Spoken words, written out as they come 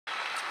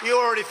You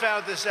already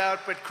found this out,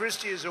 but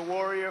Kristi is a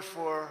warrior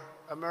for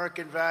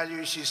American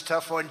values. She's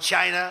tough on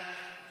China,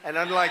 and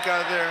unlike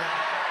other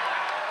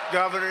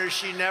governors,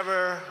 she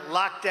never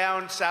locked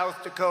down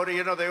South Dakota.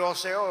 You know, they all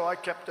say, oh, I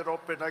kept it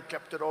open, I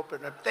kept it open.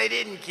 They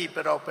didn't keep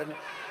it open.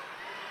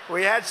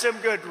 We had some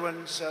good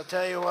ones. I'll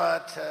tell you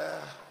what,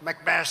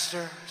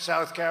 McMaster,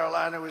 South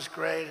Carolina was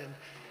great, and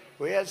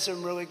we had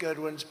some really good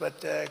ones, but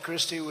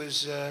Kristi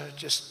was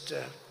just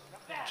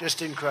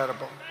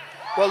incredible.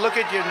 Well, look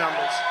at your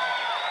numbers.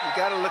 You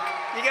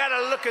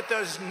gotta look at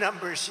those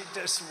numbers. She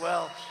does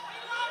well.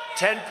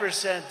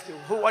 10%.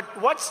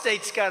 What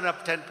state's gone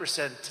up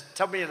 10%?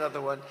 Tell me another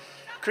one.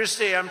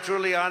 Kristi, I'm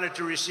truly honored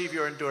to receive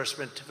your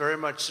endorsement. Very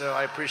much so.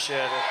 I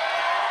appreciate it.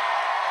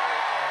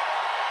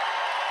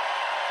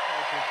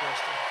 Thank you,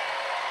 Kristi.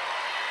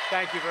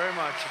 Thank you very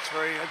much.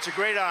 It's a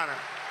great honor.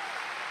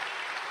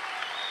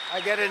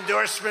 I get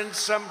endorsements,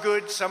 some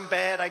good, some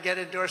bad. I get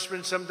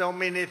endorsements, some don't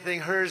mean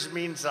anything. Hers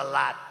means a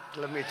lot,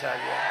 let me tell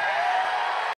you.